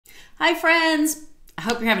Hi friends, I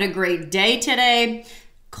hope you're having a great day today.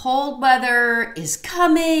 Cold weather is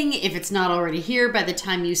coming, if it's not already here by the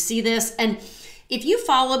time you see this. And if you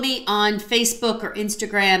follow me on Facebook or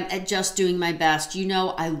Instagram at Just Doing My Best, you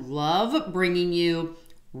know I love bringing you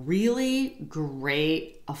really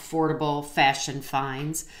great, affordable fashion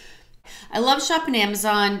finds. I love shopping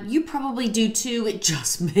Amazon. You probably do too. It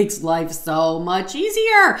just makes life so much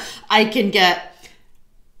easier. I can get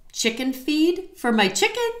chicken feed for my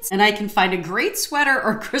chickens, and I can find a great sweater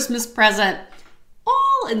or Christmas present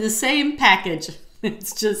all in the same package.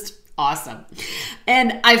 It's just awesome.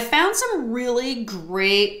 And I found some really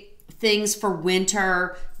great things for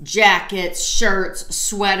winter: jackets, shirts,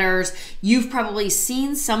 sweaters. You've probably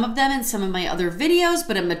seen some of them in some of my other videos,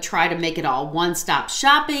 but I'm gonna try to make it all one-stop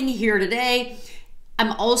shopping here today.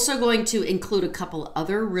 I'm also going to include a couple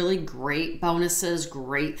other really great bonuses,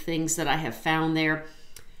 great things that I have found there.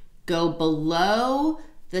 Go below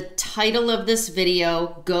the title of this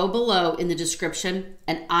video, go below in the description,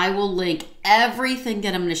 and I will link everything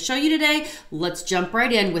that I'm going to show you today. Let's jump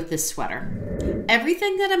right in with this sweater.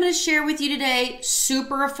 Everything that I'm going to share with you today,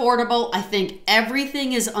 super affordable. I think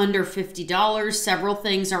everything is under $50. Several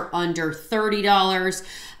things are under $30.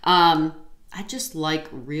 I just like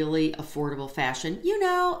really affordable fashion. You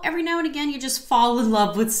know, every now and again, you just fall in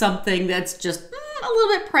love with something that's just a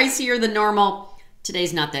little bit pricier than normal.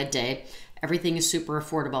 Today's not that day. Everything is super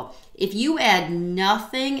affordable. If you add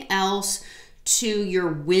nothing else to your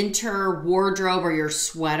winter wardrobe or your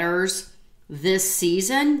sweaters this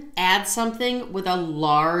season, add something with a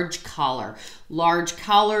large collar. Large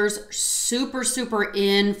collars, super, super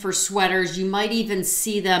in for sweaters. You might even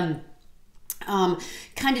see them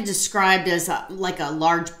kind of described as like a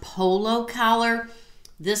large polo collar.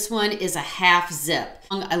 This one is a half zip.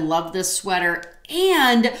 I love this sweater,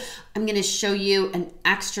 and I'm gonna show you an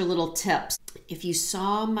extra little tip. If you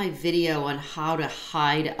saw my video on how to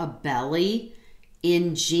hide a belly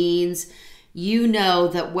in jeans, you know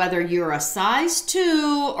that whether you're a size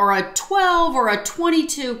 2 or a 12 or a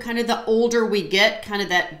 22, kind of the older we get, kind of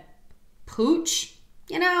that pooch,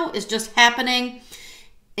 you know, is just happening.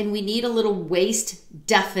 And we need a little waist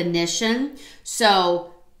definition.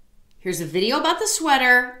 So here's a video about the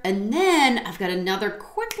sweater, and then I've got another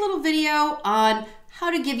quick little video on how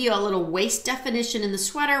to give you a little waist definition in the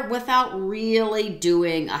sweater without really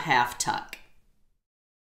doing a half tuck.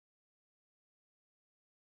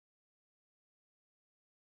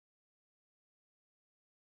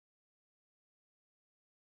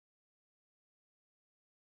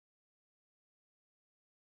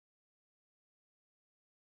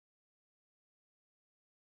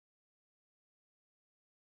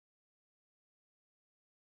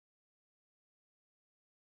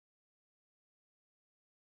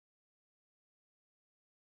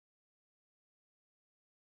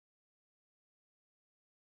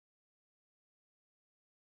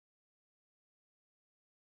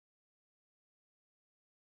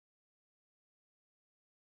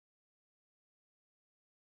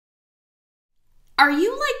 Are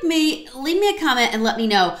you like me? Leave me a comment and let me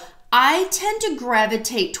know. I tend to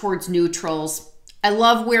gravitate towards neutrals. I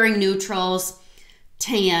love wearing neutrals: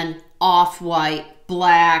 tan, off-white,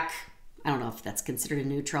 black. I don't know if that's considered a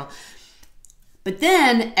neutral. But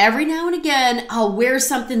then every now and again, I'll wear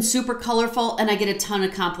something super colorful and I get a ton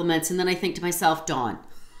of compliments. And then I think to myself, Dawn,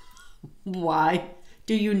 why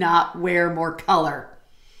do you not wear more color?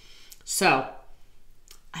 So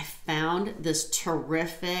I found this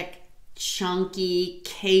terrific chunky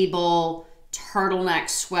cable turtleneck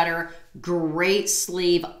sweater, great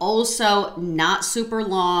sleeve, also not super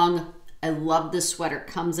long. I love this sweater.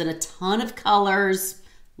 Comes in a ton of colors.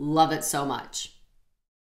 Love it so much.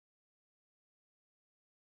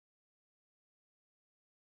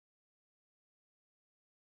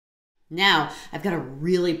 Now, I've got a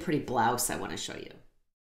really pretty blouse I want to show you.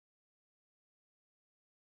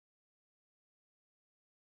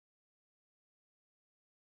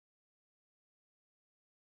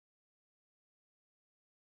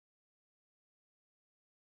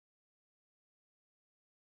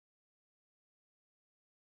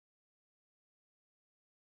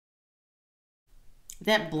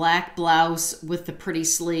 That black blouse with the pretty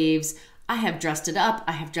sleeves, I have dressed it up,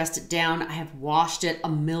 I have dressed it down, I have washed it a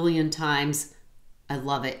million times. I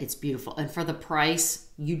love it, it's beautiful. And for the price,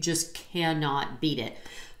 you just cannot beat it.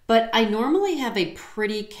 But I normally have a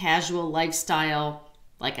pretty casual lifestyle.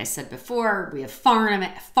 Like I said before, we have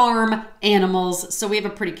farm animals, so we have a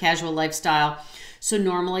pretty casual lifestyle. So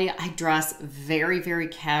normally I dress very, very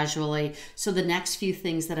casually. So the next few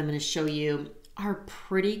things that I'm going to show you are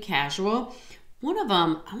pretty casual. One of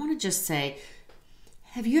them, I want to just say,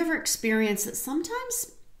 have you ever experienced that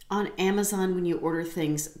sometimes on Amazon, when you order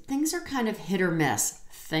things, things are kind of hit or miss.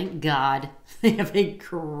 Thank God they have a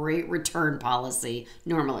great return policy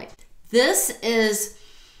normally. This is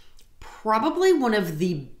probably one of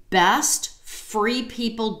the best Free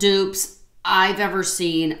People dupes I've ever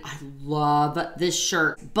seen. I love this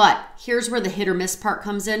shirt, but here's where the hit or miss part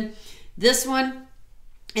comes in. This one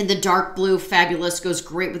in the dark blue, fabulous, goes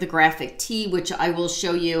great with the graphic tee, which I will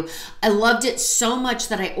show you. I loved it so much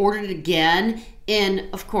that I ordered it again in,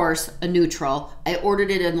 of course, a neutral. I ordered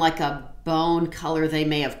it in like a bone color. They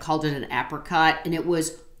may have called it an apricot, and it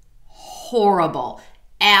was horrible.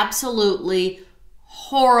 Absolutely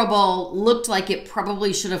horrible. Looked like it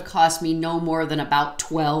probably should have cost me no more than about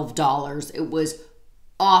 $12. It was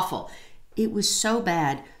awful. It was so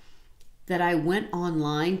bad that I went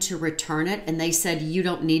online to return it, and they said, you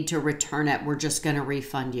don't need to return it. We're just going to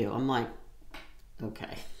refund you. I'm like,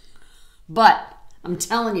 okay. But I'm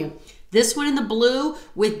telling you, this one in the blue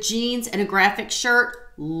with jeans and a graphic shirt,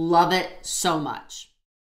 love it so much.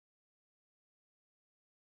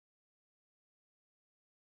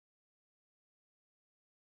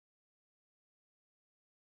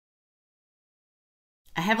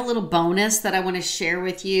 I have a little bonus that I want to share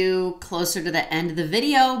with you closer to the end of the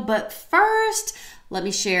video, but first, let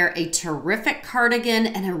me share a terrific cardigan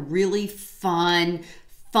and a really fun,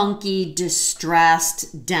 funky,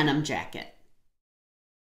 distressed denim jacket.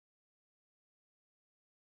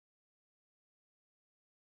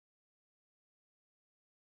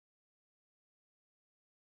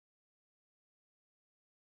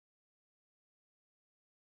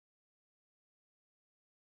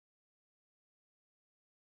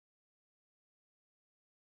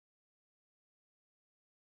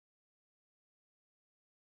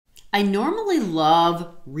 I normally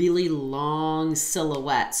love really long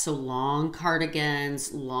silhouettes, so long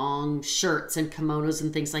cardigans, long shirts and kimonos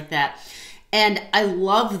and things like that. And I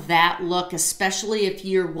love that look, especially if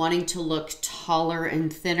you're wanting to look taller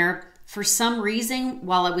and thinner. For some reason,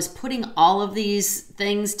 while I was putting all of these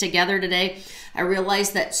things together today, I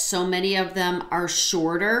realized that so many of them are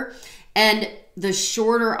shorter, and the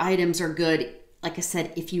shorter items are good. Like I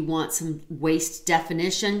said, if you want some waist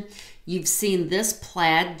definition. You've seen this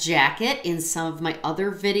plaid jacket in some of my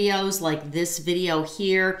other videos, like this video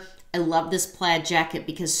here. I love this plaid jacket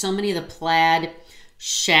because so many of the plaid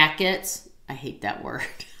shackets, I hate that word,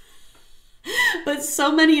 but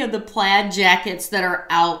so many of the plaid jackets that are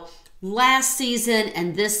out last season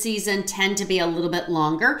and this season tend to be a little bit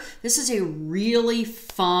longer. This is a really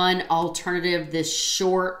fun alternative, this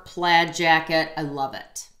short plaid jacket. I love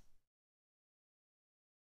it.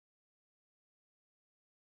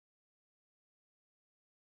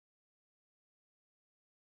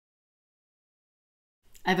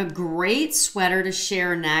 I have a great sweater to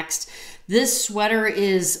share next. This sweater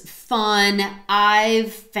is fun.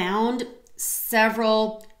 I've found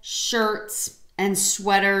several shirts and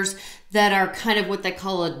sweaters that are kind of what they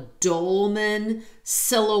call a dolman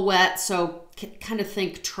silhouette. So kind of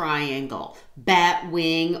think triangle, bat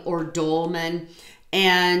wing or dolman.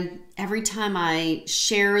 And every time I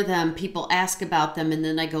share them, people ask about them, and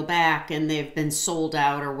then I go back and they've been sold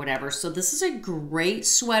out or whatever. So this is a great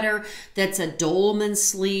sweater that's a dolman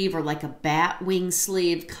sleeve or like a bat wing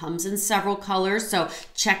sleeve. Comes in several colors. So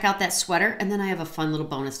check out that sweater. And then I have a fun little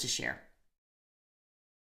bonus to share.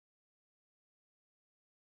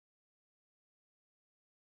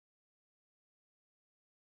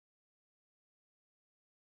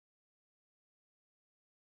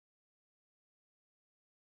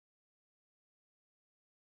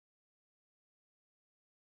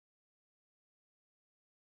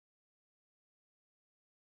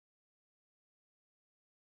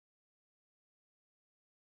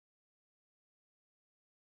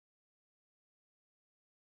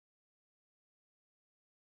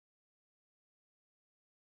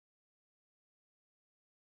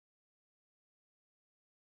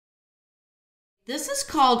 This is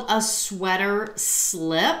called a sweater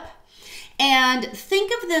slip. And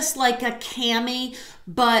think of this like a cami,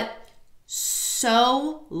 but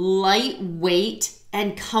so lightweight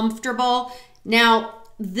and comfortable. Now,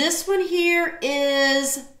 this one here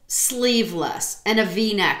is sleeveless and a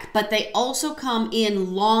V-neck, but they also come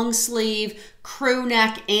in long sleeve, crew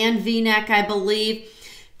neck, and V-neck, I believe.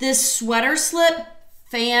 This sweater slip,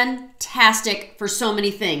 fantastic for so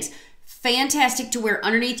many things. Fantastic to wear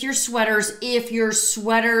underneath your sweaters if your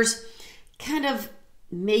sweaters kind of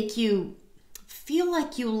make you feel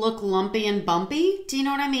like you look lumpy and bumpy. Do you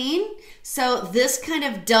know what I mean? So this kind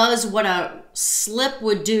of does what a slip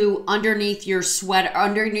would do underneath your sweater,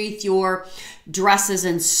 underneath your dresses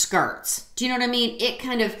and skirts. Do you know what I mean? It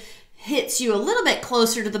kind of hits you a little bit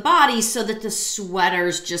closer to the body so that the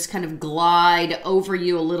sweaters just kind of glide over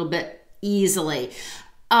you a little bit easily.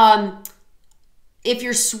 If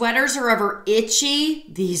your sweaters are ever itchy,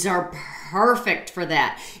 these are perfect for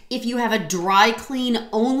that. If you have a dry clean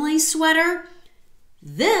only sweater,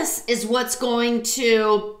 this is what's going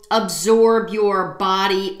to absorb your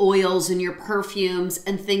body oils and your perfumes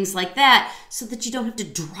and things like that so that you don't have to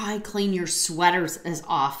dry clean your sweaters as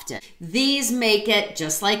often. These make it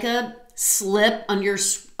just like a slip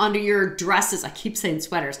under your dresses. I keep saying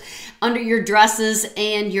sweaters. Under your dresses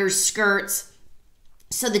and your skirts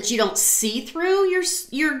so that you don't see through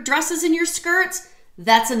your dresses and your skirts.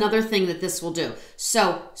 That's another thing that this will do.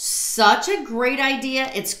 So, such a great idea.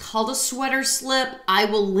 It's called a sweater slip. I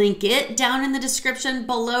will link it down in the description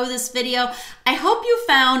below this video. I hope you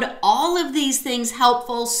found all of these things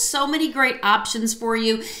helpful. So many great options for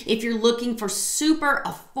you if you're looking for super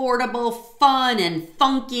affordable, fun and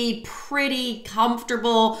funky, pretty,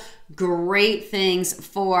 comfortable, great things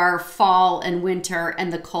for fall and winter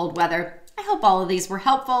and the cold weather. I hope all of these were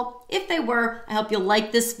helpful. If they were, I hope you'll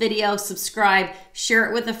like this video, subscribe, share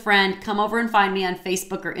it with a friend, come over and find me on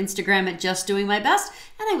Facebook or Instagram at Just Doing My Best,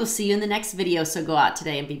 and I will see you in the next video. So go out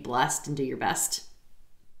today and be blessed and do your best.